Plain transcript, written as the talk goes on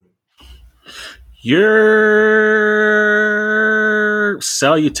Your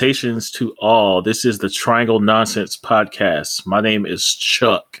salutations to all. This is the Triangle Nonsense Podcast. My name is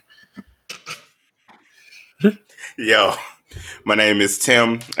Chuck. Yo, my name is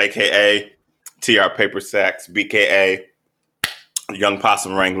Tim, aka TR Paper Sacks, BKA Young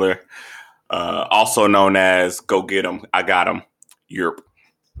Possum Wrangler, also known as Go Get 'em, I Got 'em, Europe.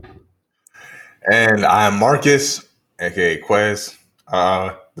 And I'm Marcus, aka Quez.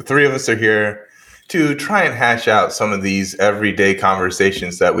 The three of us are here to try and hash out some of these everyday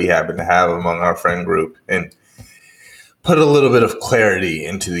conversations that we happen to have among our friend group and put a little bit of clarity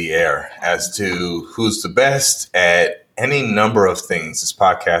into the air as to who's the best at any number of things. This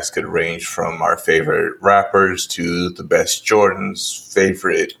podcast could range from our favorite rappers to the best Jordans,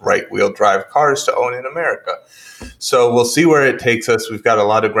 favorite right-wheel drive cars to own in America. So we'll see where it takes us. We've got a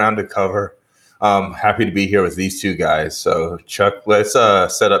lot of ground to cover. Happy to be here with these two guys. So, Chuck, let's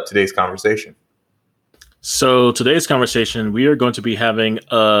set up today's conversation. So today's conversation, we are going to be having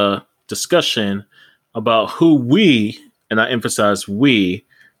a discussion about who we, and I emphasize we,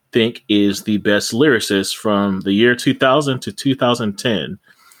 think is the best lyricist from the year 2000 to 2010.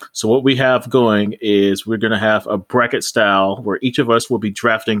 So what we have going is we're going to have a bracket style where each of us will be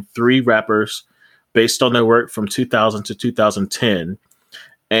drafting three rappers based on their work from 2000 to 2010.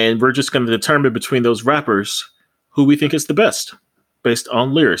 And we're just going to determine between those rappers who we think is the best based on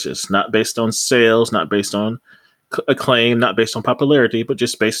lyricists, not based on sales, not based on acclaim, not based on popularity, but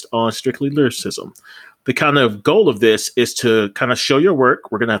just based on strictly lyricism. The kind of goal of this is to kind of show your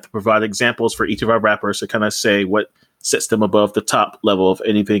work. We're going to have to provide examples for each of our rappers to kind of say what sets them above the top level of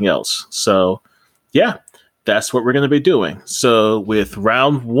anything else. So, yeah, that's what we're going to be doing. So with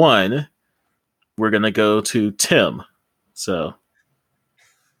round one, we're going to go to Tim. So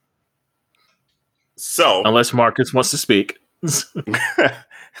unless Marcus wants to speak.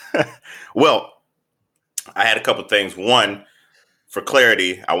 Well, I had a couple things. One, for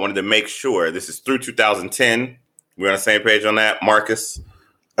clarity, I wanted to make sure this is through 2010. We're on the same page on that, Marcus?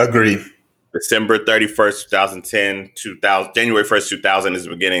 Agreed. December 31st, 2010, January 1st, 2000 is the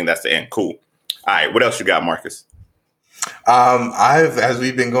beginning. That's the end. Cool. All right. What else you got, Marcus? As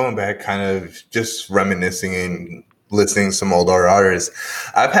we've been going back, kind of just reminiscing and listening to some older artists,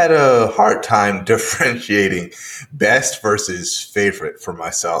 I've had a hard time differentiating best versus favorite for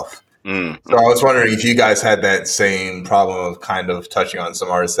myself. So I was wondering if you guys had that same problem of kind of touching on some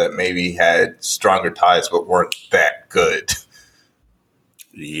artists that maybe had stronger ties but weren't that good.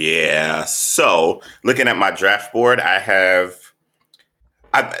 Yeah. So looking at my draft board, I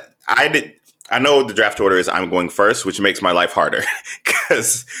know the draft order is I'm going first, which makes my life harder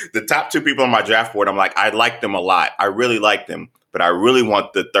because the top two people on my draft board, I'm like, I like them a lot. I really like them, but I really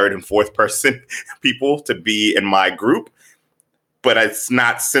want the third and fourth person people to be in my group. But it's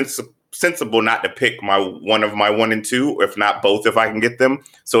not sensible not to pick one of my 1 and 2, if not both, if I can get them.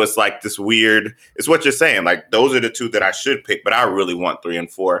 So it's like this weird, it's what you're saying. Like those are the two that I should pick, but I really want 3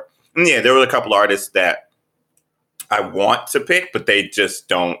 and 4. And yeah, there were a couple artists that I want to pick, but they just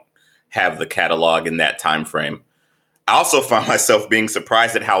don't have the catalog in that time frame. I also found myself being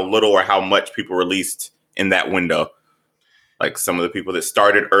surprised at how little or how much people released in that window. Like some of the people that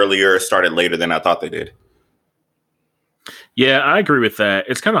started earlier started later than I thought they did. Yeah, I agree with that.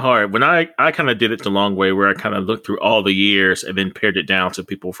 It's kind of hard. When I kind of did it the long way where I kind of looked through all the years and then pared it down to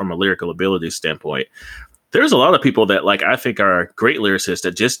people from a lyrical ability standpoint. There's a lot of people that I think are great lyricists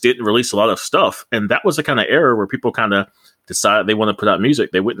that just didn't release a lot of stuff. And that was the kind of era where people kind of decided they want to put out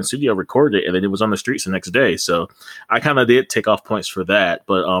music. They went in the studio, recorded it, and then it was on the streets the next day. So I kind of did take off points for that.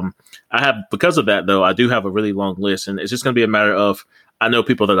 But because of that, though, I do have a really long list. And it's just going to be a matter of, I know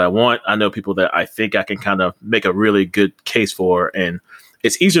people that I want. I know people that I think I can kind of make a really good case for. And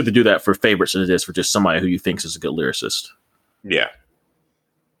it's easier to do that for favorites than it is for just somebody who you think is a good lyricist. Yeah.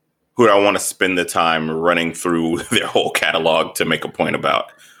 Who do I want to spend the time running through their whole catalog to make a point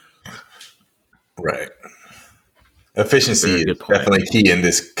about? Right. Efficiency is definitely key in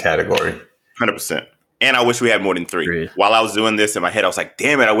this category. 100%. And I wish we had more than 3. Agreed. While I was doing this in my head, I was like,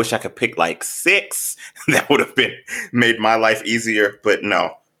 damn it, I wish I could pick 6. That would have made my life easier. But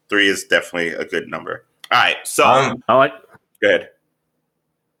no, 3 is definitely a good number. All right. So go ahead.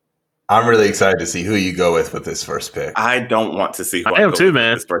 I'm really excited to see who you go with this first pick. I don't want to see who I am too,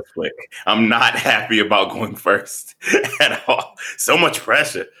 man. This first pick. I'm not happy about going first at all. So much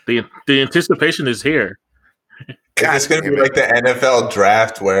pressure. The anticipation is here. It's going to be like the NFL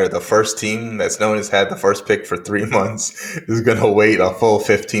draft where the first team that's known as had the first pick for 3 months is going to wait a full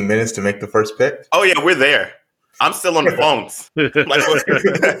 15 minutes to make the first pick. Oh, yeah, we're there. I'm still on the phones.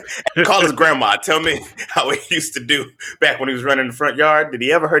 Call his grandma. Tell me how he used to do back when he was running the front yard. Did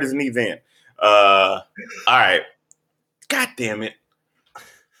he ever hurt his knee then? All right. God damn it.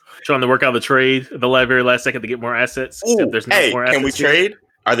 Trying to work out the trade at the very last second to get more assets. Ooh, If there's no hey, more can we assets here. trade?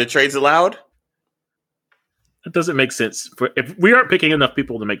 Are the trades allowed? It doesn't make sense. If we aren't picking enough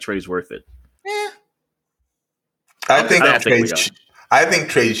people to make trades worth it. I think I don't think we trades. are. I think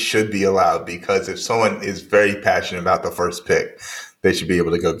trades should be allowed because if someone is very passionate about the first pick, they should be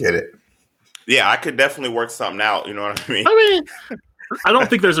able to go get it. Yeah, I could definitely work something out. You know what I mean? I mean, I don't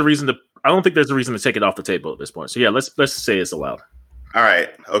think there's a reason to. I don't think there's a reason to take it off the table at this point. So yeah, let's say it's allowed. All right.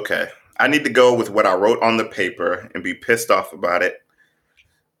 Okay. I need to go with what I wrote on the paper and be pissed off about it.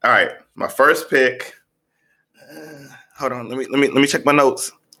 All right. My first pick. Hold on. Let me check my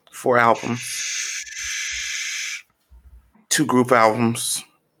notes. 4 albums. 2 group albums.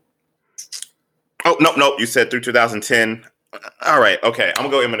 Oh, no. You said through 2010. All right. Okay. I'm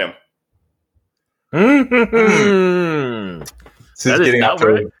going to go Eminem.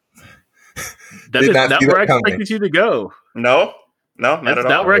 That is not where I expected you to go. No, not at all. That's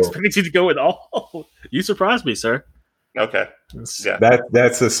not where I expected you to go at all. You surprised me, sir. Okay. Yeah.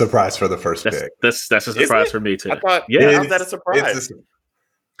 That's a surprise for the first pick. That's a surprise for me too. I thought, how's that a surprise?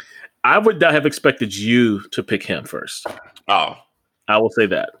 I would not have expected you to pick him first. Oh. I will say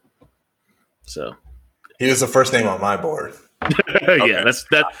that. So he was the first name on my board. Yeah, that's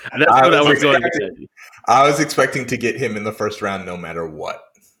what I was going to say. I was expecting to get him in the first round no matter what.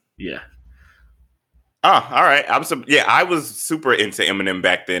 Yeah. Oh, all right. I was super into Eminem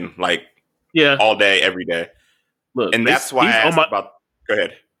back then, like all day, every day. Look, and that's why I asked about. Go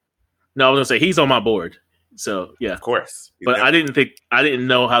ahead. No, I was gonna say he's on my board. So yeah, of course. But I didn't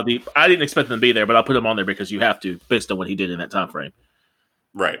expect him to be there, but I put him on there because you have to, based on what he did in that time frame.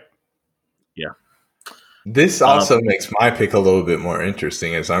 Right. Yeah. This also makes my pick a little bit more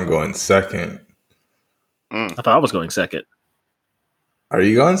interesting as I'm going second. I thought I was going second. Are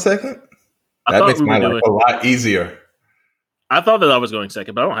you going second? That makes my life a lot easier. I thought that I was going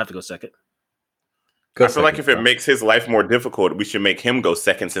second, but I don't have to go second. I feel like if it makes his life more difficult, we should make him go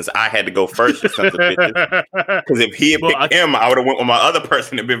second since I had to go first. Because if he had picked him, I would have went with my other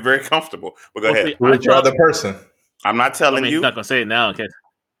person and been very comfortable. But go ahead. Who's your other person? I'm not telling you. He's not going to say it now.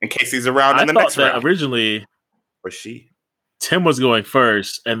 In case he's around in the next round. Originally, or she. Tim was going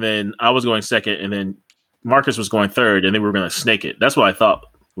first, and then I was going second, and then Marcus was going third, and then we were going to snake it. That's what I thought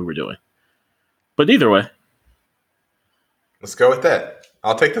we were doing. But either way. Let's go with that.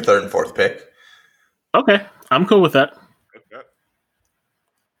 I'll take the third and fourth pick. Okay. I'm cool with that. Okay.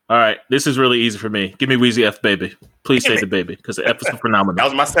 All right. This is really easy for me. Give me Weezy F Baby. Please say the baby, because the F is phenomenal. That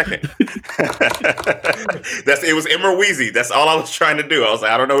was my second. It was Em or Weezy. That's all I was trying to do. I was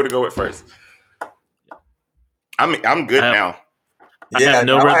like, I don't know who to go with first. I'm good now. I have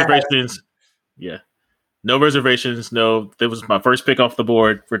no reservations. Yeah. No reservations. No, that was my first pick off the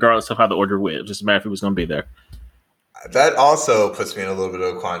board, regardless of how the order went. It was just a matter if he was going to be there. That also puts me in a little bit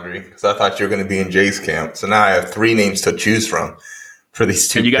of a quandary because I thought you were going to be in Jay's camp. So now I have 3 names to choose from for these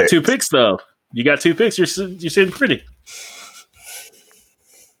 2 and you got 2 picks, though. You got 2 picks. You're sitting pretty.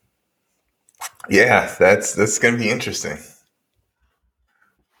 Yeah, that's going to be interesting.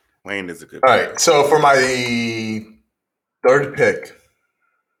 Wayne is a good pick. All right, so for my third pick,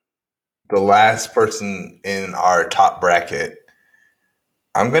 the last person in our top bracket,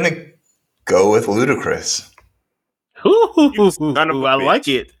 I'm going to go with Ludacris. Ooh, I like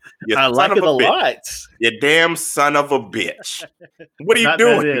it. I like it a lot. You damn son of a bitch. What are you Not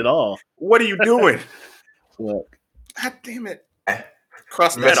doing? at all. What are you doing? Look. God damn it.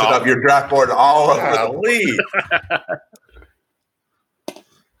 Cross that messing off. Up your draft board all over.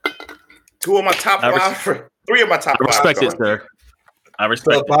 2 of my top 5. 3 of my top 5. I respect it, sir. I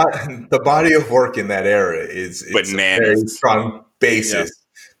respect it. The body of work in that era is a very strong basis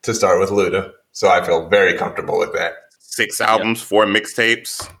to start with Luda. So I feel very comfortable with that. 6 albums, 4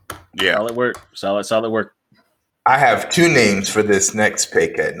 mixtapes. Yeah. Solid work. I have 2 names for this next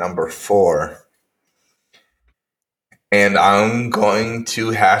pick at number 4. And I'm going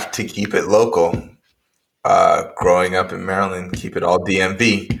to have to keep it local. Growing up in Maryland, keep it all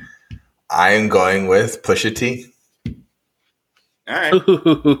DMV. I am going with Pusha T. All right.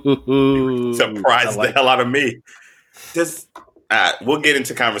 Surprised the hell out of me. We'll get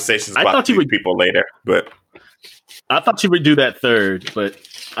into conversations about these people later, but I thought you would do that third, but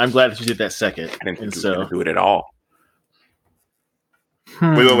I'm glad that you did that second. I didn't think you were going to do it at all.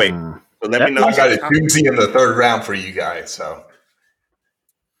 Wait. So let me know. I got a doozy in the third round for you guys. So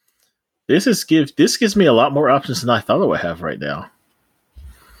this gives me a lot more options than I thought I would have right now.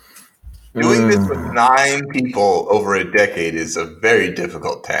 Doing this with 9 people over a decade is a very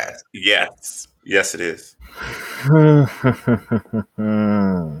difficult task. Yes, it is.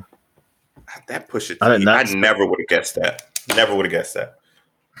 That Pusha I did T. not I never would have guessed that. Never would have guessed that.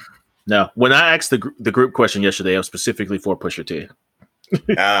 No, when I asked the group question yesterday, it was specifically for Pusha T.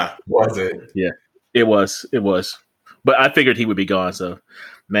 Was it? Yeah, it was. It was. But I figured he would be gone. So,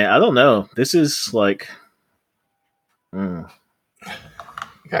 man, I don't know. This is like, You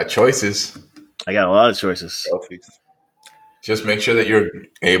got choices. I got a lot of choices. Just make sure that you're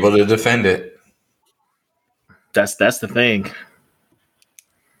able to defend it. That's the thing.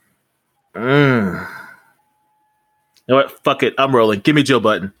 You know what? Fuck it. I'm rolling. Give me Joe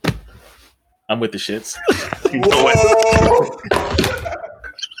Budden. I'm with the shits. You know what?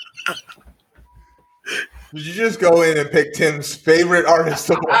 Did you just go in and pick Tim's favorite artist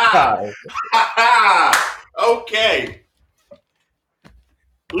of all time? Okay.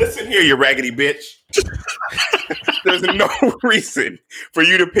 Listen here, you raggedy bitch. There's no reason for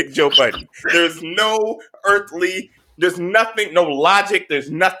you to pick Joe Budden. There's there's nothing, no logic, there's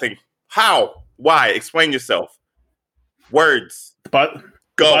nothing. How? Why? Explain yourself. Words. The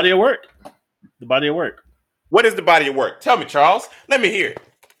body of work. The body of work. What is the body of work? Tell me, Charles. Let me hear.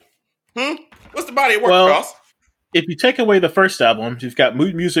 What's the body of work, Charles? If you take away the first album, you've got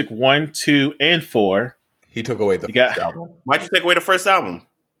Mood Music 1, 2, and 4. He took away the first album. Why'd you take away the first album?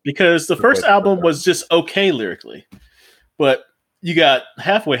 Because the first album was just okay lyrically. But you got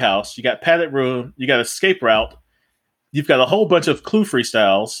Halfway House, you got Padded Room, you got Escape Route, you've got a whole bunch of Clue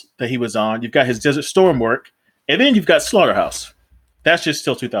freestyles that he was on, you've got his Desert Storm work, and then you've got Slaughterhouse. That's just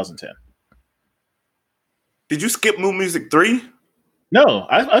still 2010. Did you skip Mood Music 3? No,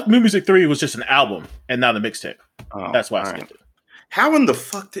 Mood Music 3 was just an album and not a mixtape. That's why I skipped it. How in the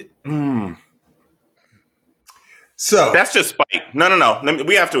fuck did... So that's just spite. No.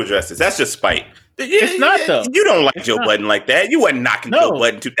 We have to address this. That's just spite. It's not, though. You don't like Joe Budden like that. You wasn't knocking Joe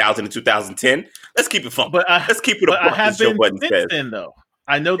Budden 2000 to 2010. Let's keep it fun. Let's keep it a buck, as Joe Budden says. Then, though.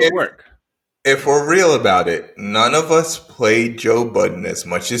 I know the work. If we're real about it, none of us played Joe Budden as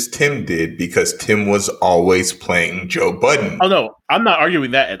much as Tim did because Tim was always playing Joe Budden. Oh, no. I'm not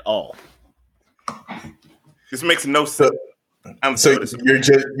arguing that at all. This makes no sense. So you're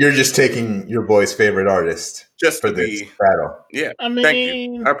just taking your boy's favorite artist just for this battle. Yeah, thank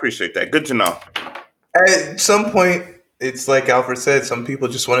you. I appreciate that. Good to know. At some point, it's like Alfred said, some people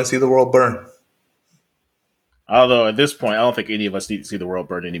just want to see the world burn. Although at this point, I don't think any of us need to see the world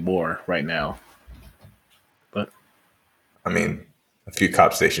burn anymore right now. But I mean, a few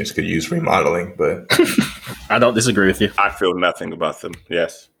cop stations could use remodeling, but I don't disagree with you. I feel nothing about them.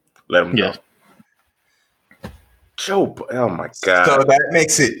 Yes, let them go. Joe, oh my god! So that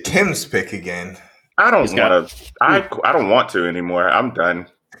makes it Tim's pick again. I don't want to. I don't want to anymore. I'm done.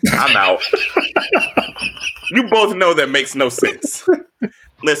 I'm out. You both know that makes no sense.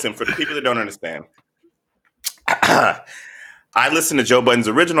 Listen, for the people that don't understand, I listened to Joe Budden's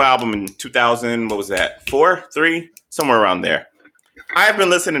original album in 2000. What was that? 4, 3, somewhere around there. I've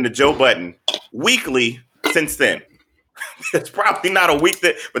been listening to Joe Budden weekly since then. It's probably not a week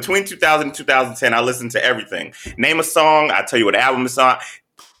that between 2000 and 2010, I listened to everything. Name a song, I tell you what album it's on.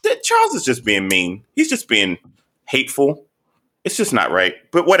 Charles is just being mean. He's just being hateful. It's just not right.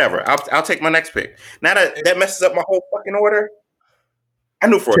 But whatever. I'll take my next pick. Now that messes up my whole fucking order. I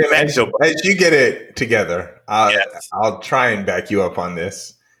knew for a fact. As you get it together, I'll try and back you up on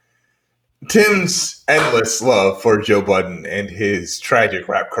this. Tim's endless love for Joe Budden and his tragic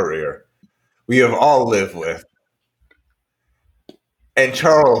rap career, we have all lived with. And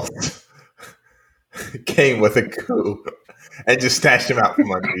Charles came with a coup and just snatched him out from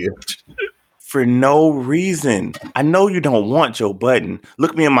under you. For no reason. I know you don't want Joe Budden.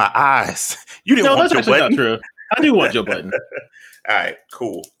 Look me in my eyes. You didn't want Joe Budden. That's not true. I do want Joe Budden. All right,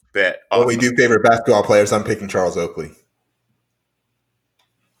 cool. Bet. When we do favorite basketball players, I'm picking Charles Oakley.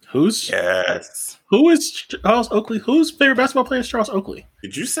 Who is Charles Oakley? Whose favorite basketball player is Charles Oakley?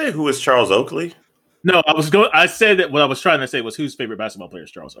 Did you say who is Charles Oakley? No, I said that what I was trying to say was whose favorite basketball player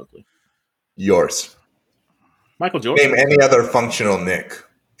is Charles Oakley? Yours. Michael Jordan. Name any other functional Knick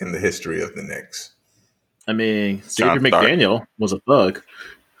in the history of the Knicks. I mean, Xavier McDaniel was a thug,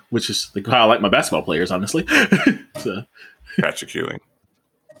 which is how I like my basketball players, honestly. So. Patrick Ewing.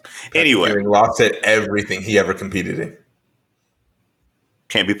 Anyway. Ewing lost at everything he ever competed in.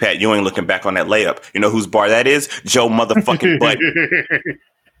 Can't be Pat Ewing looking back on that layup. You know whose bar that is? Joe motherfucking Budden.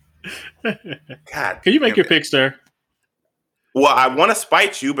 God. Can you make your pick, sir? Well, I want to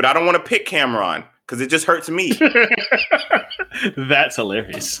spite you, but I don't want to pick Cameron because it just hurts me. That's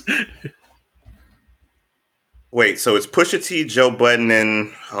hilarious. Wait, so it's Pusha T, Joe Budden,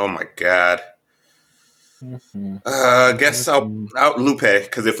 and oh my god. I guess I'll Lupe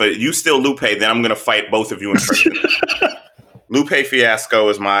because if you still Lupe, then I'm gonna fight both of you in person. Lupe Fiasco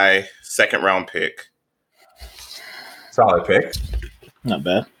is my second round pick. Solid pick. Not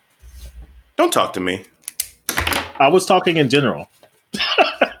bad. Don't talk to me. I was talking in general.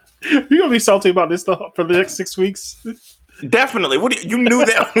 You gonna be salty about this stuff for the next 6 weeks? Definitely. You knew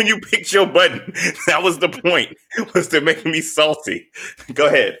that when you picked Joe Budden. That was the point. Was to make me salty. Go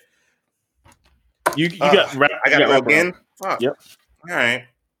ahead. You got. I got to go again. Fuck. Yep. All right.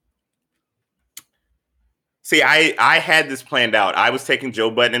 See, I had this planned out. I was taking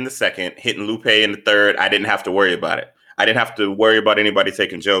Joe Budden in the second, hitting Lupe in the third. I didn't have to worry about it. I didn't have to worry about anybody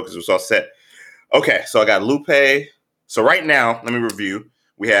taking Joe because it was all set. Okay, so I got Lupe. So right now, let me review.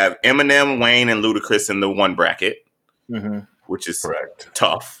 We have Eminem, Wayne, and Ludacris in the one bracket, which is correct.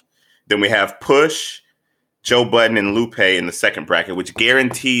 Tough. Then we have Push, Joe Budden, and Lupe in the second bracket, which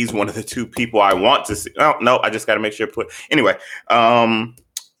guarantees one of the two people I want to see. Oh, no, I just got to make sure. Anyway, all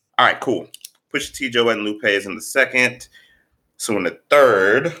right, cool. Pusha T, Joe Budden, Lupe is in the second. So in the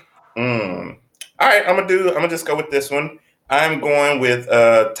third, all right, I'm gonna just go with this one. I'm going with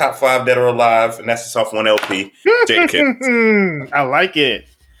top 5 Dead or Alive, and that's just off one LP. Jake Kimmons. I like it.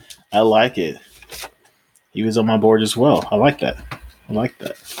 I like it. He was on my board as well. I like that.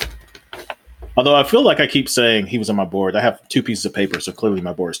 Although I feel like I keep saying he was on my board. I have 2 pieces of paper, so clearly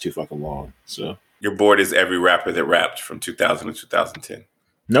my board is too fucking long. So your board is every rapper that rapped from 2000 to 2010.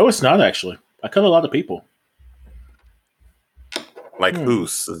 No, it's not actually. I cut a lot of people. Like who?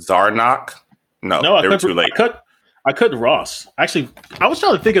 Zarnock? No, they were too late. I cut Ross. Actually, I was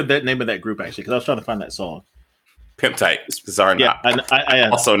trying to think of that name of that group actually because I was trying to find that song. Pimp Tight, Zarnock. Yeah, I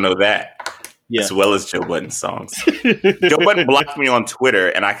also know that. Yeah. As well as Joe Budden's songs. Joe Budden blocked me on Twitter,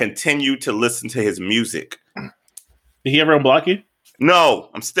 and I continue to listen to his music. Did he ever unblock you? No,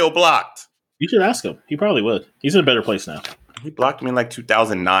 I'm still blocked. You should ask him. He probably would. He's in a better place now. He blocked me in like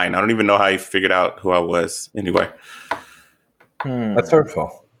 2009. I don't even know how he figured out who I was. Anyway. That's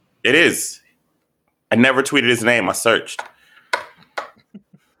hurtful. It is. I never tweeted his name. I searched.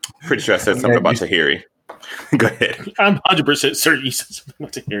 Pretty sure I said something about Tahiri. Go ahead. I'm 100% certain you said something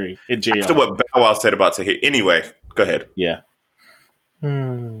about Tahiri in jail. After what Bow Wow said about Tahiri. Anyway, go ahead. Yeah.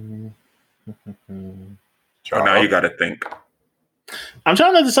 Now you got to think. I'm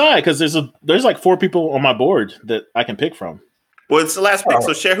trying to decide because there's like 4 people on my board that I can pick from. Well, it's the last pick,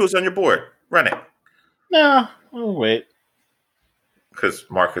 so share who's on your board. Run it. No, I'll wait. Because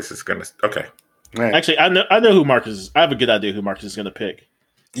Marcus is gonna. Okay. Right. Actually, I know who Marcus is. I have a good idea who Marcus is going to pick.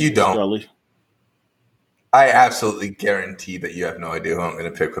 You don't. I absolutely guarantee that you have no idea who I'm going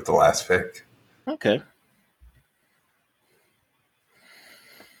to pick with the last pick. Okay.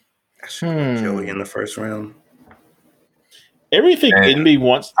 Joey in the first round. Everything in me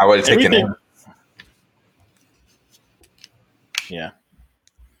wants. I would have taken him. Yeah.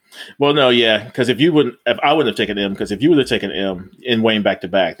 Well, no, yeah, because if I wouldn't have taken M, because if you would have taken M and Wayne back to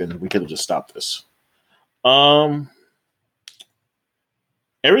back, then we could have just stopped this.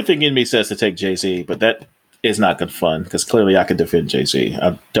 Everything in me says to take Jay-Z, but that is not good fun because clearly I can defend Jay-Z.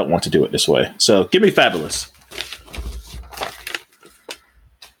 I don't want to do it this way. So give me Fabulous.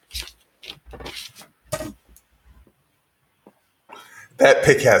 That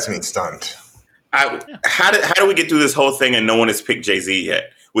pick has me stunned. How do we get through this whole thing and no one has picked Jay-Z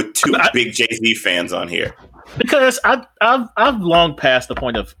yet? With 2 big Jay-Z fans on here. Because I've long passed the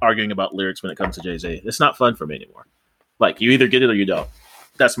point of arguing about lyrics when it comes to Jay-Z. It's not fun for me anymore. Like, you either get it or you don't.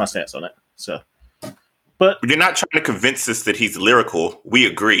 That's my stance on it. So, but you're not trying to convince us that he's lyrical. We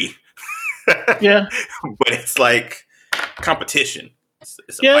agree. Yeah. But it's like competition. It's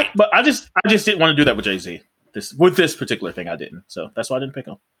yeah, fight. But I just didn't want to do that with Jay-Z. With this particular thing, I didn't. So that's why I didn't pick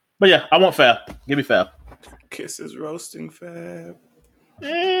him. But yeah, I want Fab. Give me Fab. Kisses roasting Fab.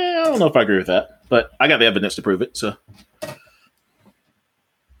 I don't know if I agree with that, but I got the evidence to prove it. So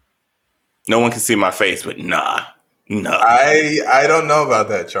no one can see my face, but nah. I don't know about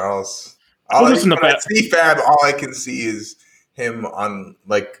that, Charles. When I see Fab, all I can see is him on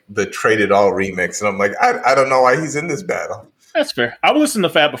like the Traded All remix, and I'm like, I don't know why he's in this battle. That's fair. I would listen to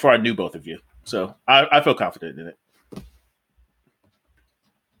Fab before I knew both of you, so I feel confident in it.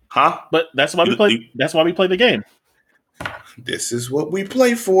 Huh? But that's why we play. That's why we play the game. This is what we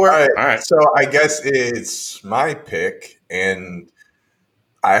play for. All right. So I guess it's my pick, and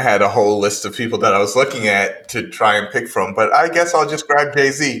I had a whole list of people that I was looking at to try and pick from, but I guess I'll just grab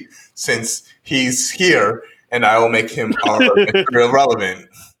Jay-Z since he's here, and I will make him irrelevant.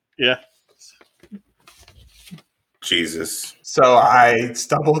 Yeah. Jesus. So I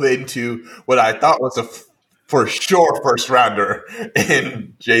stumbled into what I thought was for sure first rounder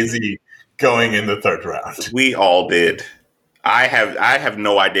in Jay-Z going in the third round. We all did. I have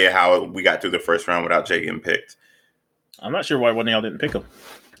no idea how we got through the first round without Jay getting picked. I'm not sure why one of y'all didn't pick him.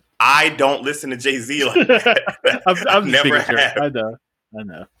 I don't listen to Jay-Z like that. I've never have.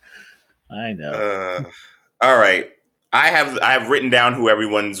 I know. All right. I have written down who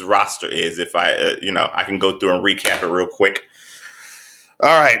everyone's roster is. If I, I can go through and recap it real quick.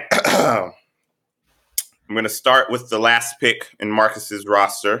 All right. I'm going to start with the last pick in Marcus's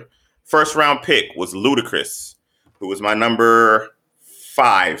roster. First round pick was Ludacris, who was my number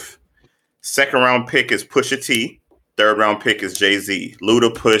 5. Second round pick is Pusha T. Third round pick is Jay-Z.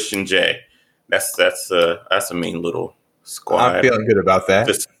 Luda, Push, and Jay. That's a mean little squad. I'm feeling good about that.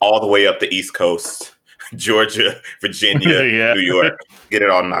 Just all the way up the East Coast, Georgia, Virginia, Yeah. New York. Get it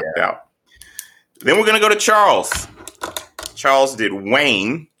all knocked out. Then we're gonna go to Charles. Charles did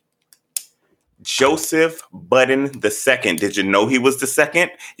Wayne, Joseph Budden II. Did you know he was the second?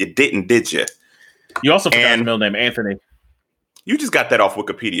 You didn't, did you? You also forgot his middle name, Anthony. You just got that off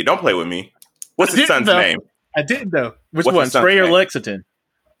Wikipedia. Don't play with me. What's his son's name? I didn't know. Which What's one? his son's Spray or name? Lexington?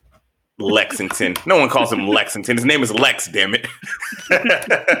 Lexington. No one calls him Lexington. His name is Lex, damn it.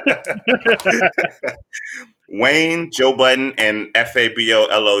 Wayne, Joe Budden, and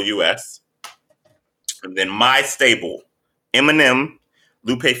Fabolous. And then my stable, Eminem,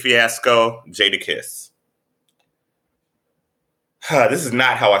 Lupe Fiasco, Jadakiss. This is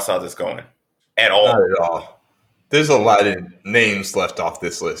not how I saw this going at all. Not at all. There's a lot of names left off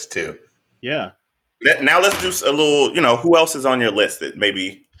this list, too. Yeah. Now let's do a little, who else is on your list that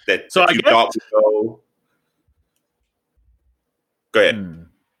maybe that you thought would go? Go ahead.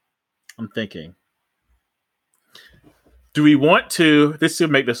 I'm thinking. Do we want to, this will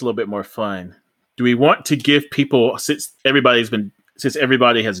make this a little bit more fun. Do we want to give people, since everybody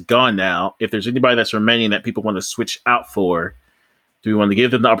has gone now, if there's anybody that's remaining that people want to switch out for, do we want to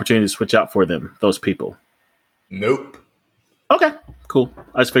give them the opportunity to switch out for them, those people? Nope. Okay, cool.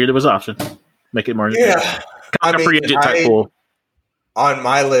 I just figured it was an option. Make it more. Yeah. Free agent type pool. On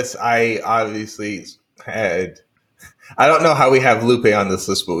my list, I obviously had. I don't know how we have Lupe on this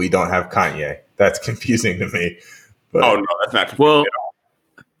list, but we don't have Kanye. That's confusing to me. But, no, that's not confusing at all.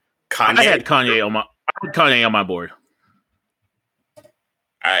 Kanye. I had Kanye on my board.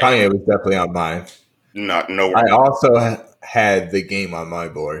 Kanye was definitely on mine. No. I also had The Game on my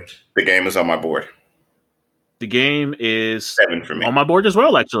board. The Game is on my board. The Game is 7 for me. On my board as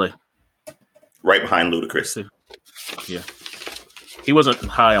well, actually. Right behind Ludacris. Yeah. He wasn't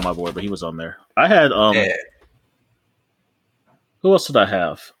high on my board, but he was on there. I had who else did I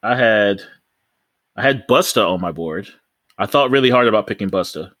have? I had Busta on my board. I thought really hard about picking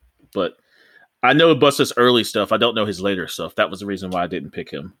Busta, but I know Busta's early stuff. I don't know his later stuff. That was the reason why I didn't pick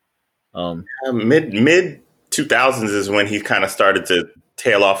him. Mid 2000s is when he kind of started to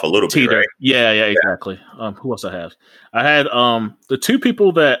tail off a little bit, right? Yeah, exactly. Who else I have? I had the two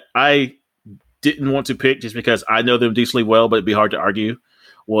people that I didn't want to pick just because I know them decently well, but it'd be hard to argue,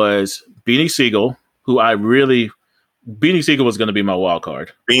 was Beanie Siegel, who Beanie Siegel was going to be my wild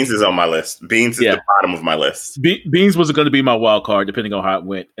card. Beans is on my list. Beans is the bottom of my list. Beans was going to be my wild card, depending on how it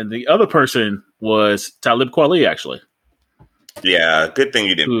went. And the other person was Talib Kweli, actually. Yeah, good thing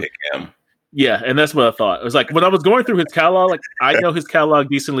you didn't pick him. Yeah, and that's what I thought. It was like when I was going through his catalog, like I know his catalog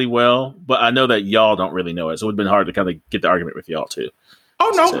decently well, but I know that y'all don't really know it. So it would have been hard to kind of get the argument with y'all too.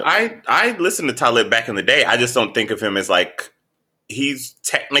 Oh no, I listened to Talib back in the day. I just don't think of him as like he's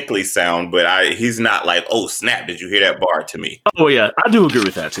technically sound, but he's not like, oh snap, did you hear that bar to me? Oh yeah, I do agree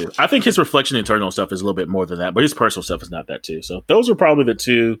with that too. I think his reflection internal stuff is a little bit more than that, but his personal stuff is not that too. So those are probably the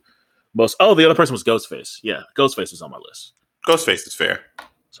two most. Oh, the other person was Ghostface. Yeah, Ghostface is on my list. Ghostface is fair.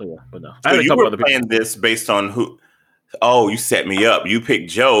 So yeah, but no. So you were playing this based on who? Oh, you set me up. You picked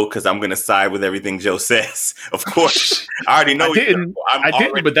Joe because I'm going to side with everything Joe says. Of course, I already know. I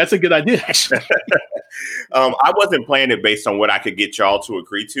didn't, but that's a good idea. Actually, I wasn't playing it based on what I could get y'all to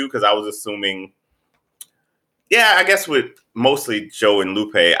agree to because I was assuming. Yeah, I guess with mostly Joe and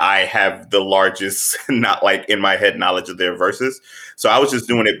Lupe, I have the largest, not like in my head knowledge of their verses. So I was just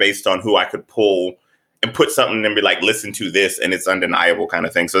doing it based on who I could pull and put something and be like, listen to this, and it's undeniable kind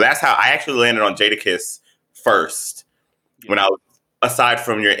of thing. So that's how I actually landed on Jadakiss first. When I was, aside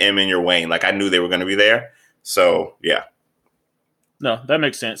from your M and your Wayne, like I knew they were going to be there. So yeah. No, that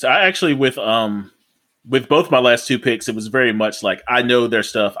makes sense. I actually with both my last two picks, it was very much like I know their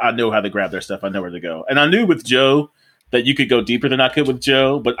stuff. I know how to grab their stuff. I know where to go. And I knew with Joe that you could go deeper than I could with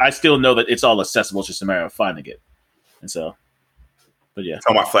Joe, but I still know that it's all accessible. It's just a matter of finding it. And so, but yeah. It's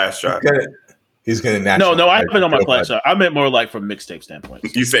on my flash drive. He's going to national. No, I have it on my flash drive. I meant more like from mixtape standpoint.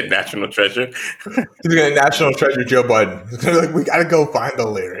 You said National Treasure. He's going to National Treasure Joe Budden. He's going to be like, we got to go find the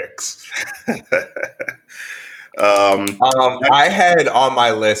lyrics. I had on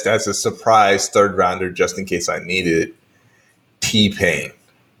my list as a surprise third rounder, just in case I needed it, T-Pain.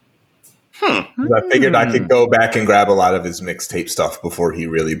 I figured I could go back and grab a lot of his mixtape stuff before he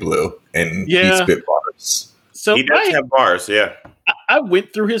really blew, and he spit bars. So he does have bars, yeah. I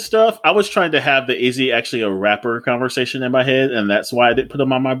went through his stuff. I was trying to have the is he actually a rapper conversation in my head, and that's why I didn't put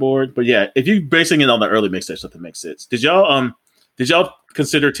him on my board. But yeah, if you're basing it on the early mixtape stuff, that makes sense. Did y'all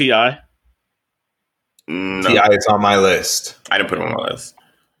consider T.I.? No. T.I. is on my list. I didn't put him on my list.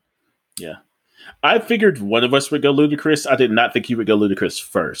 Yeah. I figured one of us would go Ludacris. I did not think he would go Ludacris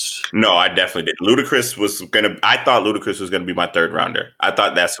first. No, I definitely did. I thought Ludacris was gonna be my third rounder. I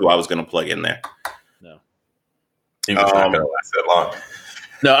thought that's who I was gonna plug in there. No. He was not gonna last that long.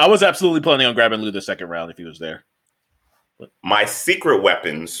 No, I was absolutely planning on grabbing Lou the second round if he was there. But my secret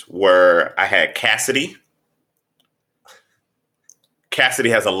weapons were I had Cassidy. Cassidy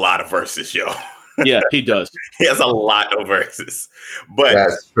has a lot of verses, yo. Yeah, he does. He has a lot of verses. But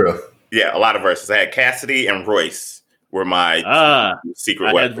that's true. Yeah, a lot of verses. I had Cassidy and Royce were my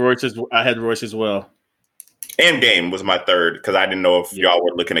secret weapons. I had Royce as well. And Game was my third because I didn't know if y'all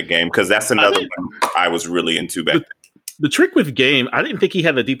were looking at Game because that's another one I was really into back then. The trick with Game, I didn't think he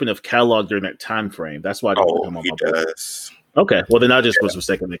had a deep enough catalog during that time frame. That's why I didn't put him on my board. Does. Okay, well then I just was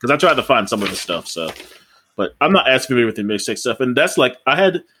mistaken because I tried to find some of the stuff. So, but I'm not as familiar with the mixtape stuff, and that's like I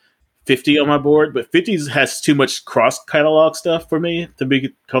had 50 on my board, but 50 has too much cross catalog stuff for me to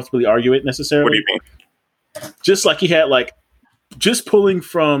be comfortably argue it necessarily. What do you mean? Just like he had just pulling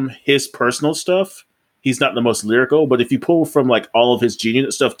from his personal stuff, he's not the most lyrical, but if you pull from like all of his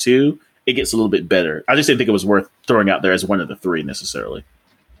G-Unit stuff too, it gets a little bit better. I just didn't think it was worth throwing out there as one of the three necessarily.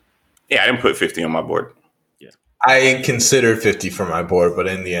 Yeah, I didn't put 50 on my board. Yeah, I considered 50 for my board, but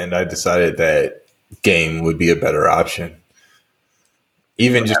in the end, I decided that Game would be a better option.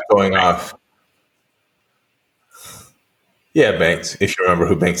 Even just going off. Yeah, Banks. If you remember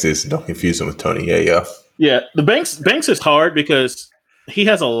who Banks is, don't confuse him with Tony Yayo. Yeah, the Banks is hard because he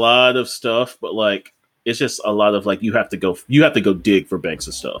has a lot of stuff, but like it's just a lot of like you have to go dig for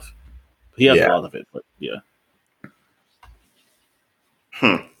Banks' stuff. He has a lot of it, but yeah.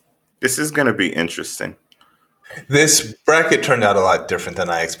 This is going to be interesting. This bracket turned out a lot different than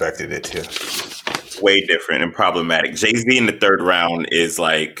I expected it to. Way different and problematic. Jay-Z in the third round is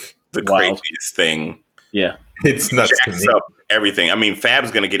like the craziest thing. Yeah. It's nuts to me. Up everything. I mean, Fab's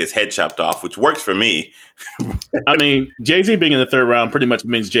going to get his head chopped off, which works for me. I mean, Jay-Z being in the third round pretty much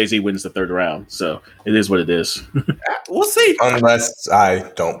means Jay-Z wins the third round. So it is what it is. We'll see. Unless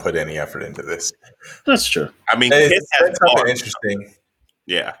I don't put any effort into this. That's true. I mean, it's something interesting.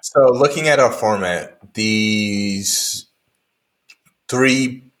 Yeah. So looking at our format, these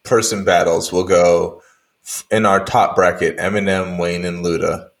 3-person battles will go in our top bracket, Eminem, Wayne, and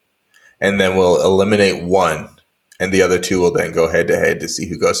Luda. And then we'll eliminate one, and the other two will then go head-to-head to see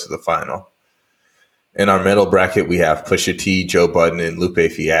who goes to the final. In our middle bracket, we have Pusha T, Joe Budden, and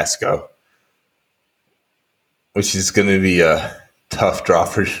Lupe Fiasco, which is going to be a tough draw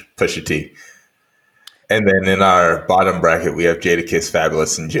for Pusha T. And then in our bottom bracket, we have Jadakiss,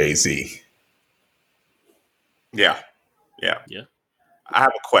 Fabulous, and Jay-Z. Yeah. I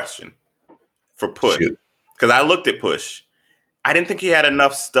have a question for Push. Because I looked at Push. I didn't think he had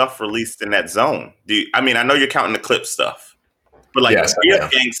enough stuff released in that zone. I know you're counting the clip stuff. But like the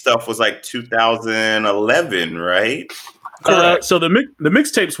Gang stuff was like 2011, right? So the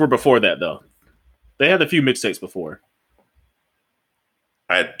mixtapes were before that, though. They had a few mixtapes before.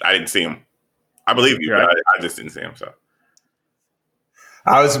 I didn't see him. I believe you, but I just didn't see him. So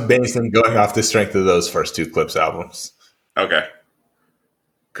I was basically going off the strength of those first 2 Clips albums. Okay.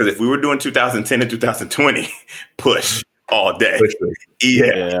 Because if we were doing 2010 and 2020, Push all day.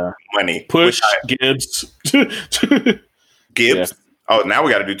 Money. Push, Gibbs. Gibbs? Yeah. Oh, now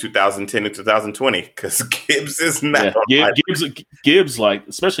we got to do 2010 and 2020 because Gibbs is not. Yeah. Gibbs, like,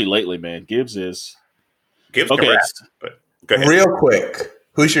 especially lately, man. Gibbs okay. Rap, but go ahead. Real quick,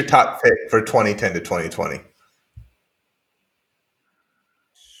 who's your top pick for 2010 to 2020?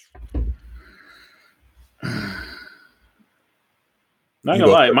 Not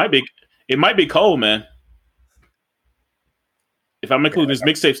gonna lie, it might be Cole, man. If I'm including his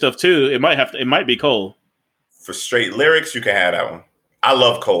mixtape stuff too, it might be Cole. For straight lyrics, you can have that one. I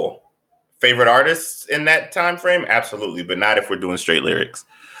love Cole. Favorite artists in that time frame? Absolutely, but not if we're doing straight lyrics.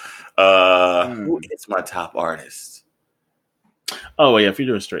 Who is my top artist? Oh yeah, if you're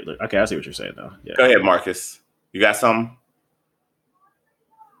doing straight lyrics. Okay, I see what you're saying though. Yeah. Go ahead, Marcus. You got something?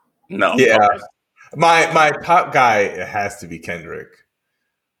 No. Yeah. Okay. My top guy has to be Kendrick.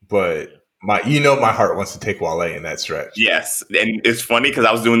 But my heart wants to take Wale in that stretch. Yes. And it's funny because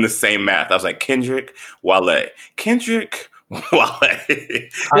I was doing the same math. I was like, Kendrick, Wale. Kendrick, Wale.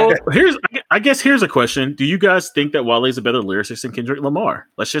 Well, I guess here's a question: do you guys think that Wale's a better lyricist than Kendrick Lamar?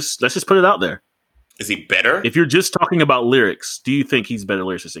 Let's just put it out there. Is he better? If you're just talking about lyrics, do you think he's a better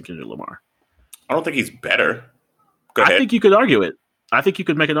lyricist than Kendrick Lamar? I don't think he's better. Go ahead. I think you could argue it. I think you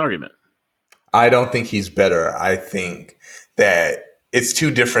could make an argument. I don't think he's better. I think that it's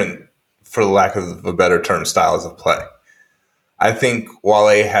too different, for lack of a better term, styles of play. I think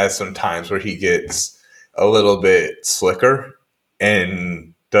Wale has some times where he gets a little bit slicker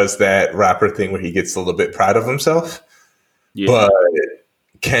and does that rapper thing where he gets a little bit proud of himself. Yeah. But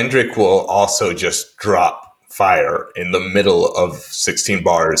Kendrick will also just drop fire in the middle of 16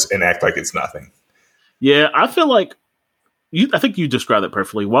 bars and act like it's nothing. Yeah, I feel like I think you described it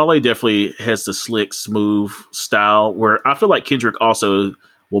perfectly. Wale definitely has the slick, smooth style where I feel like Kendrick also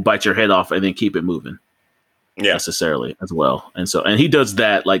will bite your head off and then keep it moving. Yeah, necessarily as well. And he does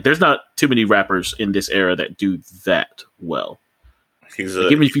that. Like, there's not too many rappers in this era that do that well.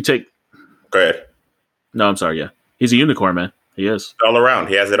 Even if you take, go ahead. No, I'm sorry. Yeah, he's a unicorn, man. He is all around.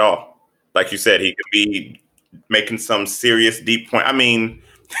 He has it all. Like you said, he could be making some serious deep point. I mean,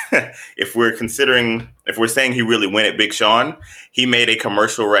 if we're saying he really went at Big Sean, he made a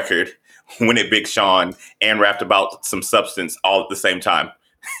commercial record, went at Big Sean, and rapped about some substance all at the same time.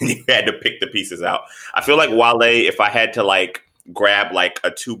 You had to pick the pieces out. I feel like Wale, if I had to like grab like a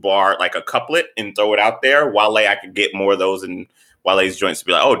 2-bar, like a couplet and throw it out there, Wale, I could get more of those in Wale's joints to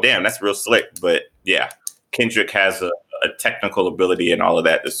be like, oh, damn, that's real slick. But yeah, Kendrick has a technical ability and all of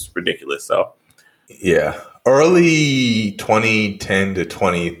that. This is ridiculous. So yeah, early 2010 to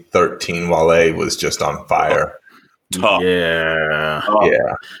 2013, Wale was just on fire. Tough. Yeah.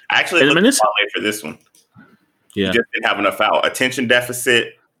 Yeah. I actually looked at Wale for this one. Yeah. He just didn't have enough out. Attention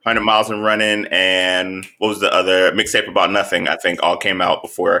Deficit, 100 Miles and Running, and what was the other? Mixtape About Nothing, I think, all came out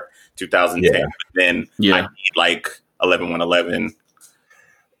before 2010. Yeah. Then I need like 11-111.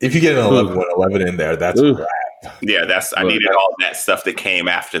 If you get an 11-111 in there, that's a wrap. Yeah, I needed all that stuff that came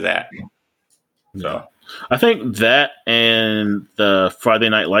after that. So I think that and the Friday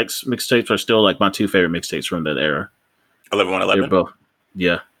Night Lights mixtapes are still like my two favorite mixtapes from that era. 11-111. Both.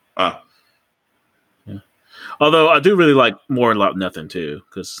 Yeah. Yeah. Although I do really like More About Nothing too,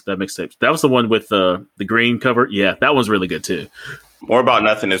 because that mixtape, that was the one with the green cover. Yeah, that one's really good too. More About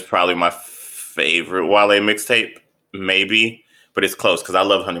Nothing is probably my favorite Wale mixtape, maybe, but it's close because I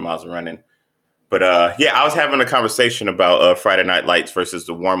love 100 Miles and Running. But yeah, I was having a conversation about Friday Night Lights versus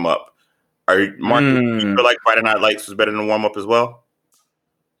the warm up. Mark, you feel like Friday Night Lights was better than warm up as well?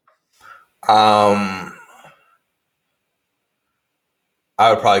 I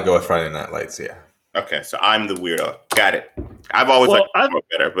would probably go with Friday Night Lights. Yeah. Okay, so I'm the weirdo. Got it. I've always liked it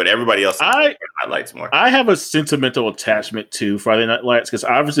better, but everybody else Friday Night Lights more. I have a sentimental attachment to Friday Night Lights because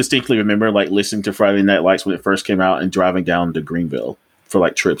I distinctly remember like listening to Friday Night Lights when it first came out and driving down to Greenville for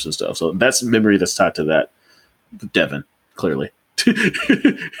like trips and stuff. So that's memory that's tied to that. Devin, clearly.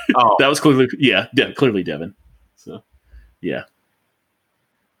 That was clearly, clearly Devin. So, yeah.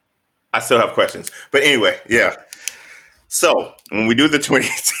 I still have questions, but anyway, yeah. So when we do the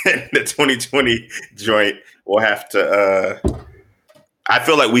 2010 to 2020 joint, we'll have to. I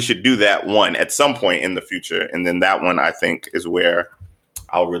feel like we should do that one at some point in the future, and then that one I think is where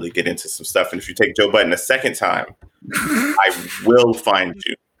I'll really get into some stuff. And if you take Joe Budden a second time, I will find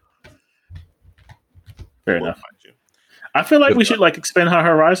you. Fair enough. I feel like we should like expand our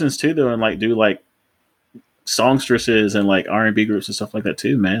horizons too, though, and like do like songstresses and like R&B groups and stuff like that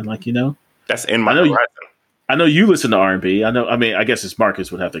too, man. Like, you know, that's in my horizon. I know you listen to R&B. I mean, I guess it's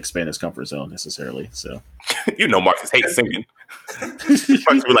Marcus would have to expand his comfort zone necessarily. So, you know, Marcus hates singing. Marcus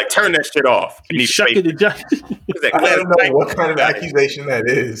would be like, turn that shit off. I don't know what kind of accusation that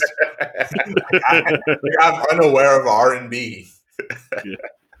is. I'm unaware of R&B. Yeah.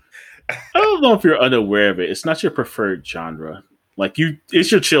 I don't know if you're unaware of it. It's not your preferred genre. Like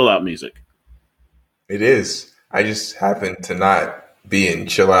it's your chill out music. It is. I just happen to not be in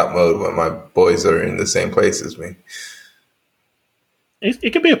chill out mode when my boys are in the same place as me.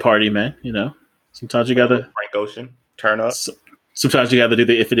 It can be a party, man. You know, sometimes you gotta Frank Ocean turn up. Sometimes you gotta do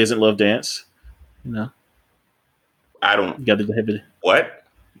the If It Isn't Love dance. You know, I don't. You gotta do it. What?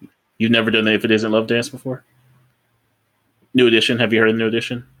 You've never done the If It Isn't Love dance before? New Edition. Have you heard of New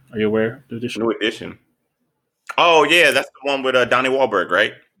Edition? Are you aware of New Edition? New Edition. Oh yeah, that's the one with Donnie Wahlberg,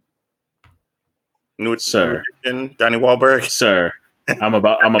 right? New Edition, Donnie Wahlberg. Sir, I'm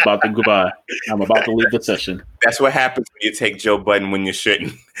about to goodbye. I'm about to leave the session. That's what happens when you take Joe Budden when you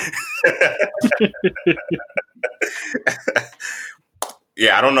shouldn't.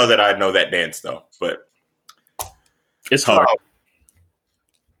 Yeah, I don't know that I know that dance though, but it's hard.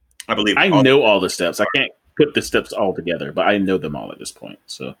 I believe I know all the steps. I can't put the steps all together, but I know them all at this point.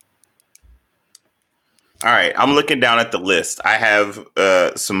 So, all right, I'm looking down at the list. I have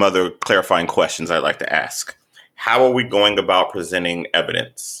some other clarifying questions I'd like to ask. How are we going about presenting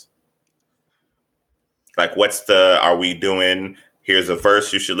evidence? Like, are we doing, here's a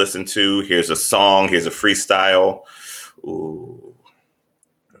verse you should listen to, here's a song, here's a freestyle? Ooh.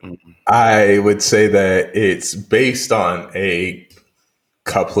 I would say that it's based on a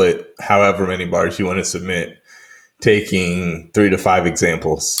couplet, however many bars you want to submit, taking 3 to 5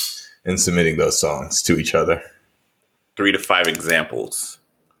 examples and submitting those songs to each other. 3 to 5 examples.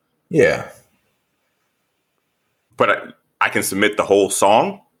 Yeah. But I can submit the whole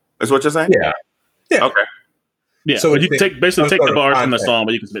song, is what you're saying? Yeah. Yeah. Okay. Yeah. So you can take the bars from the context. song,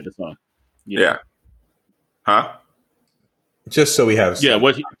 but you can submit the song. Yeah. Huh? Just so we have some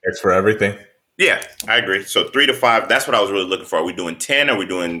what context for everything. Yeah, I agree. So 3 to 5, that's what I was really looking for. Are we doing 10? Are we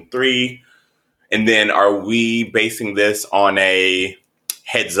doing 3? And then are we basing this on a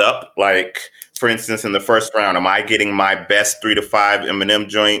heads up? Like, for instance, in the first round, am I getting my best 3 to 5 Eminem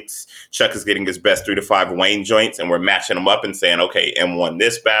joints? Chuck is getting his best 3 to 5 Wayne joints, and we're matching them up and saying, okay, M won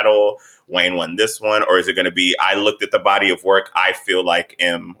this battle, Wayne won this one, or is it going to be, I looked at the body of work, I feel like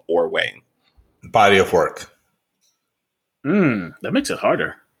M or Wayne? Body of work. That makes it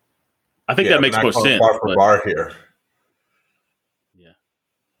harder. I think that makes more sense. Bar for bar here. Yeah.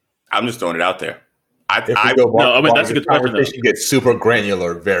 I'm just throwing it out there. That's a good question. Conversation gets super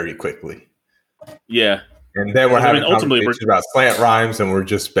granular very quickly. Yeah. And then we're having ultimately conversations about slant rhymes, and we're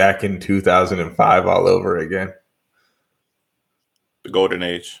just back in 2005 all over again. The golden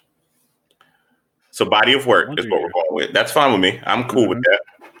age. So body of work is what we're going with. That's fine with me. I'm cool with that.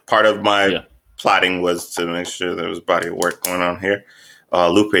 Part of my plotting was to make sure there was body of work going on here.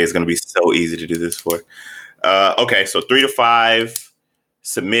 Lupe is going to be so easy to do this for. Okay, so 3 to 5,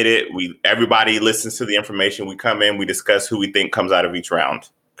 submit it. Everybody listens to the information. We come in, we discuss who we think comes out of each round.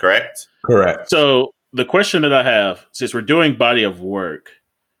 Correct? Correct. So the question that I have, since we're doing body of work,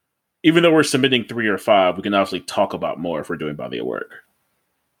 even though we're submitting 3 or 5, we can obviously talk about more if we're doing body of work.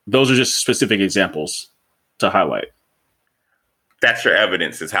 Those are just specific examples to highlight. That's your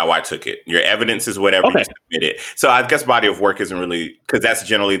evidence, is how I took it. Your evidence is whatever you submitted. So I guess body of work isn't really, because that's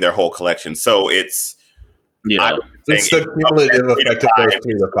generally their whole collection. So it's it's the cumulative effect of those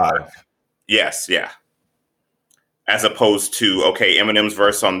 3 to 5. Yes, yeah. As opposed to, okay, Eminem's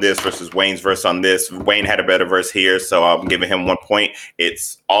verse on this versus Wayne's verse on this. Wayne had a better verse here, so I'm giving him 1 point.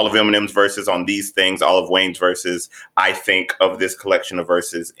 It's all of Eminem's verses on these things, all of Wayne's verses. I think of this collection of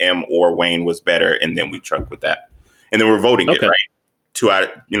verses, M or Wayne was better, and then we truck with that. And then we're voting it, right? 2 out,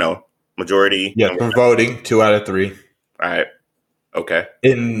 majority. Yeah, we're voting 2 out of 3. All right. Okay.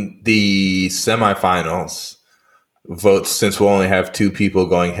 In the semifinals, votes, since we'll only have 2 people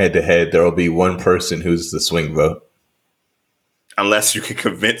going head to head, there will be 1 person who's the swing vote. Unless you can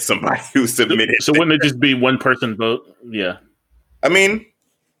convince somebody who submitted. So wouldn't it just be 1 person vote? Yeah. I mean,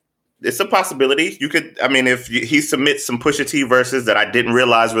 it's a possibility. You could, if he submits some Pusha T verses that I didn't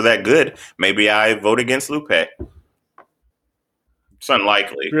realize were that good, maybe I vote against Lupe. It's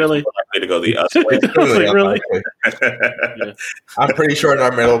unlikely. Really? It's unlikely to go the other way. Really? Yeah. I'm pretty sure in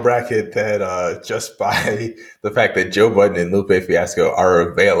our middle bracket that just by the fact that Joe Budden and Lupe Fiasco are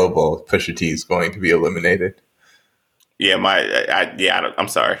available, Pusha T is going to be eliminated. Yeah, I'm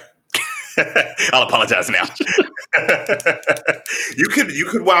sorry. I'll apologize now. You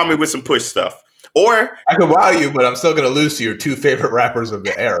could wow me with some Push stuff. Or I could wow you, but I'm still going to lose to your 2 favorite rappers of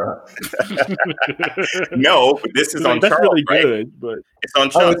the era. No, but this is on that's Charles, really right? good, but it's on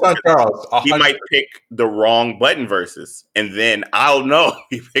Charles. Oh, it's on Charles. 100%. He might pick the wrong Button verses, and then I'll know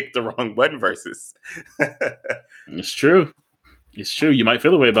he picked the wrong Button verses. It's true. It's true. You might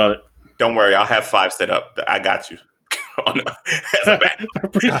feel the way about it. Don't worry, I'll have 5 set up. I got you. As a back.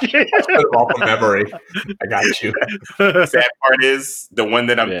 Off of memory. I got you. Sad part is the one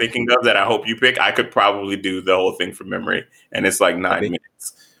that I'm thinking of that I hope you pick. I could probably do the whole thing from memory, and it's like 9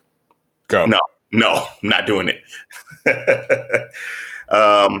 minutes. Go. No, not doing it.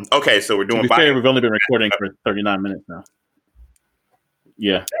 Okay, so we're doing. To be fair, we've only been recording for 39 minutes now.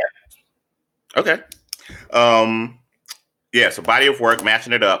 Yeah. Okay. So body of work,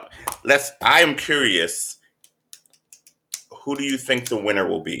 matching it up. I am curious. Who do you think the winner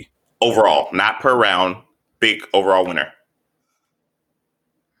will be overall? Not per round, big overall winner.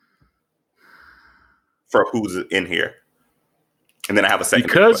 For who's in here. And then I have a second.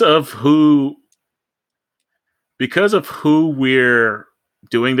 Because of who we're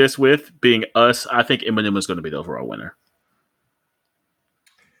doing this with, being us, I think Eminem is going to be the overall winner.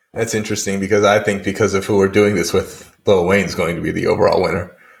 That's interesting because I think because of who we're doing this with, Lil Wayne's going to be the overall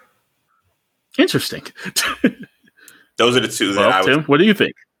winner. Interesting. Those are the two that I was. Tim, what do you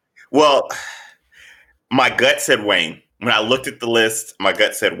think? Well, my gut said Wayne. When I looked at the list, my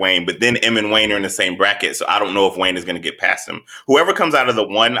gut said Wayne, but then M and Wayne are in the same bracket, so I don't know if Wayne is going to get past him. Whoever comes out of the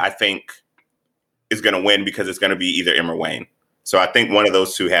one, I think, is going to win because it's going to be either M or Wayne. So I think one of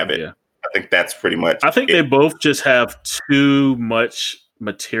those two have it. Yeah. I think that's pretty much I think they both just have too much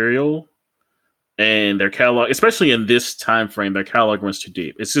material, and their catalog, especially in this time frame, their catalog runs too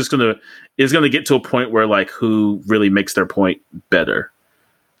deep. It's gonna get to a point where like who really makes their point better,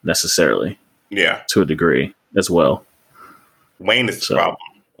 necessarily. Yeah, to a degree as well. Wayne is the problem.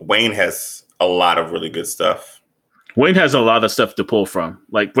 Wayne has a lot of really good stuff. Wayne has a lot of stuff to pull from.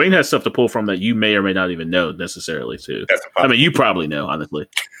 Like Wayne has stuff to pull from that you may or may not even know necessarily too. I mean, you probably know, honestly.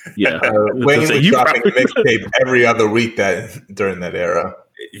 Yeah, Wayne was dropping a mixtape every other week during that era.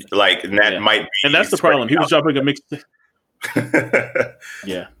 Like that might be, and that's the problem. He was dropping a mixtape.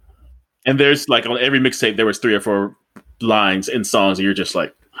 Yeah, and there's like on every mixtape there was 3 or 4 lines in songs, and you're just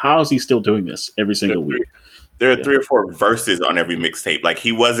like, how is he still doing this every single week? There are 3 or 4 verses on every mixtape. Like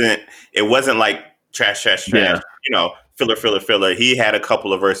it wasn't like trash. Yeah. You know, filler. He had a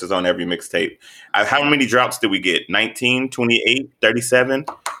couple of verses on every mixtape. How many drops did we get? 19, 28, 37?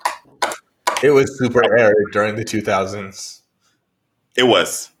 It was super arid during the 2000s. It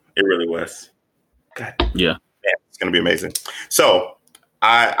was. It really was. God. Yeah. It's going to be amazing. So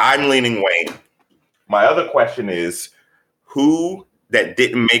I'm leaning Wayne. My other question is, who that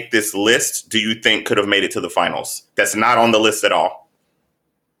didn't make this list do you think could have made it to the finals? That's not on the list at all.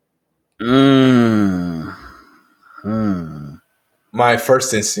 My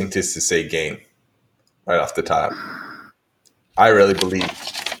first instinct is to say Game right off the top. I really believe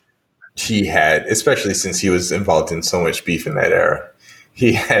he had, especially since he was involved in so much beef in that era,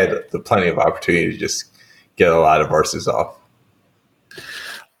 he had plenty of opportunity to just get a lot of verses off.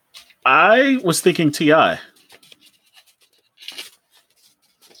 I was thinking T.I.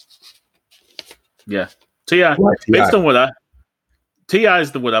 Yeah, T.I. Based on what T.I.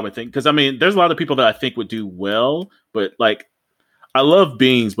 is what I would think, because I mean, there's a lot of people that I think would do well, but like, I love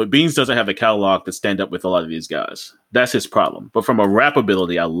Beans, but Beans doesn't have the catalog to stand up with a lot of these guys. That's his problem. But from a rap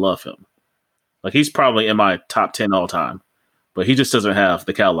ability, I love him. Like he's probably in my top 10 all time, but he just doesn't have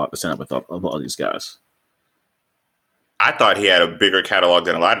the catalog to stand up with all these guys. I thought he had a bigger catalog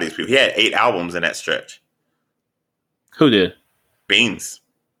than a lot of these people. He had 8 albums in that stretch. Who did? Beans.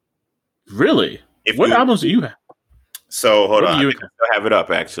 Really? What albums do you have? So hold on, I still have it up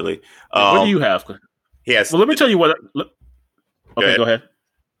actually. What do you have? He has. Well, let me tell you what. Okay, go ahead.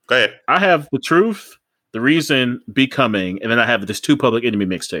 Go ahead. I have The Truth, The Reason, Becoming, and then I have this 2 Public Enemy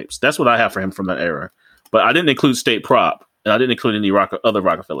mixtapes. That's what I have for him from that era. But I didn't include State Prop, and I didn't include any other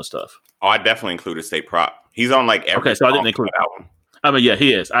Rockefeller stuff. Oh, I definitely included State Prop. He's on like every. Okay, so I didn't include that album. I mean, yeah,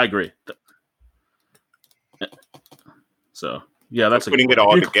 he is. I agree. So. Yeah, that's putting it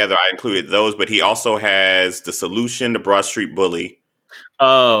all together. I included those, but he also has The Solution, The Broad Street Bully.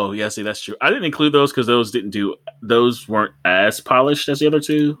 Oh, yeah, see, that's true. I didn't include those because those weren't as polished as the other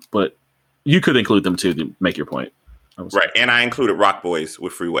 2, but you could include them too to make your point. Right, and I included Rock Boys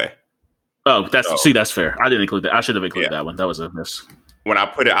with Freeway. Oh, that's fair. I didn't include that. I should have included that one. That was a miss. When I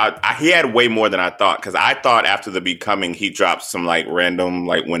put it out, he had way more than I thought, because I thought after the Becoming, he dropped some like random,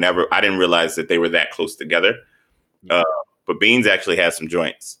 like whenever. I didn't realize that they were that close together. But Beans actually has some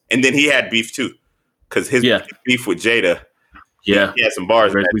joints. And then he had beef too. Because his beef with Jada. Yeah. He had some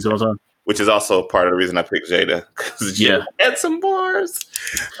bars. Which is also part of the reason I picked Jada. Because Jada had some bars.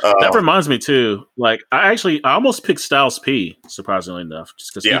 That reminds me too. Like I almost picked Styles P, surprisingly enough.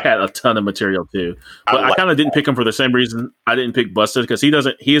 Just because he had a ton of material too. But I kind of didn't pick him for the same reason I didn't pick Busta. Because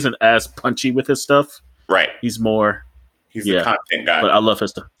he isn't as punchy with his stuff. Right. He's more. He's a content guy. But I love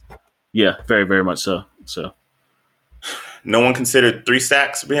his stuff. Yeah, very, very much so. So. No one considered 3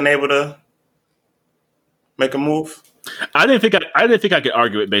 Stacks being able to make a move. I didn't think I could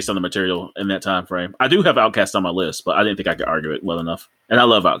argue it based on the material in that time frame. I do have Outkast on my list, but I didn't think I could argue it well enough. And I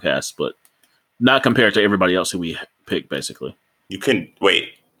love Outkast, but not compared to everybody else who we picked. Basically, you couldn't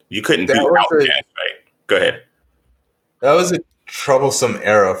beat Outkast, right? Go ahead. That was a troublesome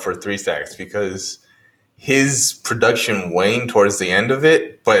era for 3 Stacks because his production waned towards the end of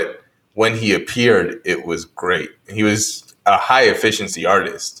it, but when he appeared, it was great. He was a high efficiency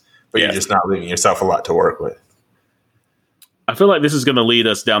artist, but you're just not leaving yourself a lot to work with. I feel like this is going to lead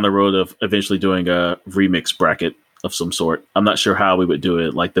us down the road of eventually doing a remix bracket of some sort. I'm not sure how we would do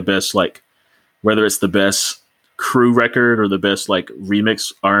it. Like the best, like whether it's the best crew record or the best like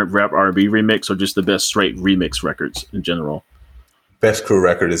remix rap R&B remix or just the best straight remix records in general. Best crew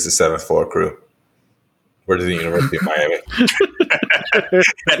record is the 7th Floor Crew. We're to the University of Miami.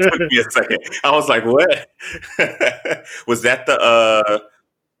 That took me a second. I was like, "What?" Was that the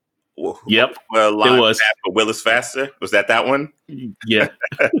Yep, line it was. for Will is faster? Was that one? Yeah,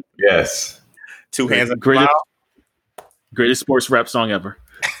 Yes. Two hands and greatest sports rap song ever.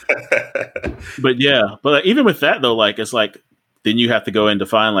 But yeah, but like, even with that though, like it's like then you have to go and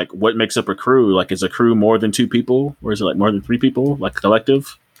define like what makes up a crew. Like, is a crew more than 2 people, or is it like more than 3 people, like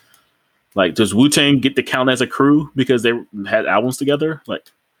collective? Like, does Wu-Tang get to count as a crew because they had albums together?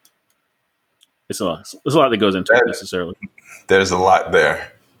 Like, it's a lot that goes into it necessarily. There's a lot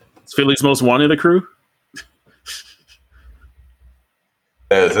there. Is Philly's Most Wanted a crew?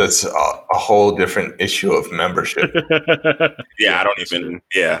 That's a whole different issue of membership. Yeah, I don't even.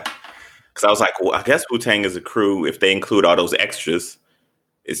 Yeah, because I was like, well, I guess Wu-Tang is a crew if they include all those extras.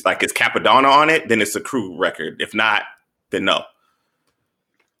 It's like, is Capadonna on it? Then it's a crew record. If not, then no.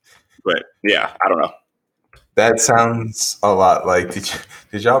 But yeah, I don't know. That sounds a lot like.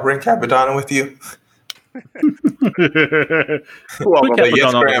 Did y'all bring Capadonna with you? Put Capadonna yes,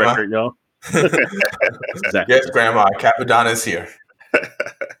 on the Grandma. record, y'all. Exactly. Yes, Grandma. Capadonna's here.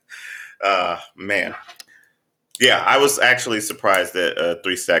 Man. Yeah, I was actually surprised that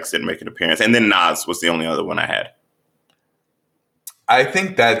 3 Stacks didn't make an appearance. And then Nas was the only other one I had. I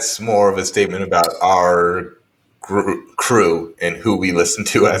think that's more of a statement about our crew and who we listen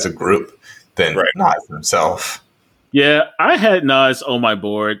to as a group than Nas himself. Yeah, I had Nas on my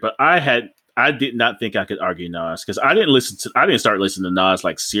board, but I did not think I could argue Nas because I didn't start listening to Nas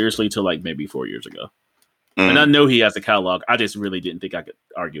like seriously till like maybe 4 years ago. And I know he has a catalog. I just really didn't think I could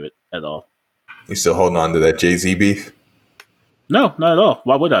argue it at all. You still holding on to that Jay-Z beef? No, not at all.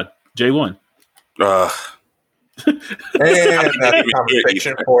 Why would I? J1. And that's a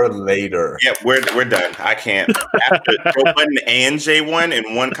conversation for later. Yeah, we're done. I can't. After Joe Budden and J1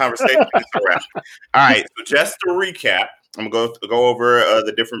 in one conversation, it's a wrap. All right, so just to recap, I'm going to go over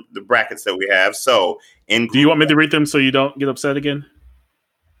the brackets that we have. So, do you want me to read them so you don't get upset again?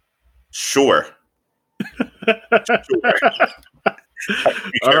 Sure.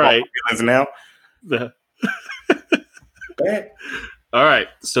 All right. Now. All right.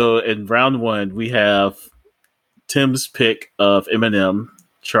 So in round 1, we have Tim's pick of Eminem,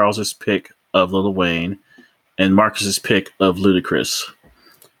 Charles's pick of Lil Wayne, and Marcus's pick of Ludacris.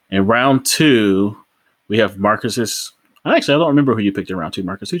 In round 2, we have Marcus's. Actually, I don't remember who you picked in round 2,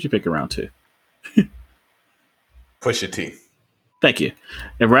 Marcus. Who'd you pick in round 2? Pusha T. Thank you.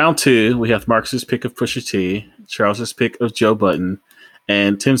 In round 2, we have Marcus's pick of Pusha T, Charles's pick of Joe Budden,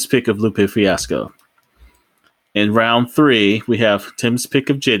 and Tim's pick of Lupe Fiasco. In round 3, we have Tim's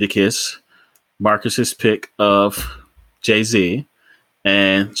pick of Jadakiss, Marcus's pick of Jay-Z,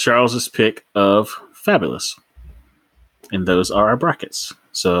 and Charles's pick of Fabulous. And those are our brackets.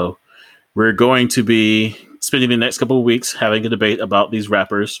 So we're going to be spending the next couple of weeks having a debate about these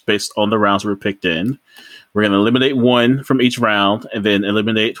rappers based on the rounds we're picked in. We're going to eliminate one from each round and then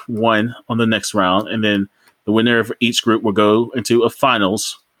eliminate one on the next round. And then the winner of each group will go into a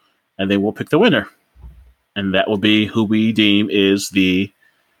finals and then we'll pick the winner. And that will be who we deem is the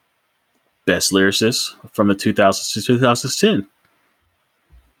best lyricist from the 2000s to 2010.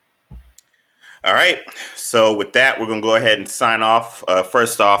 All right. So with that, we're going to go ahead and sign off.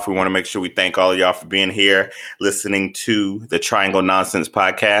 First off, we want to make sure we thank all of y'all for being here, listening to the Triangle Nonsense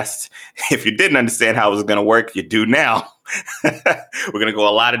podcast. If you didn't understand how it was going to work, you do now. We're going to go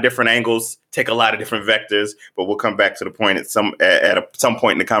a lot of different angles, take a lot of different vectors, but we'll come back to the point at some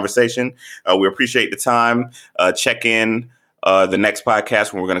point in the conversation. We appreciate the time. Check in the next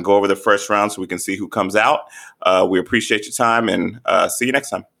podcast when we're going to go over the first round so we can see who comes out. We appreciate your time and see you next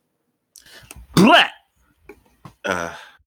time. Blah.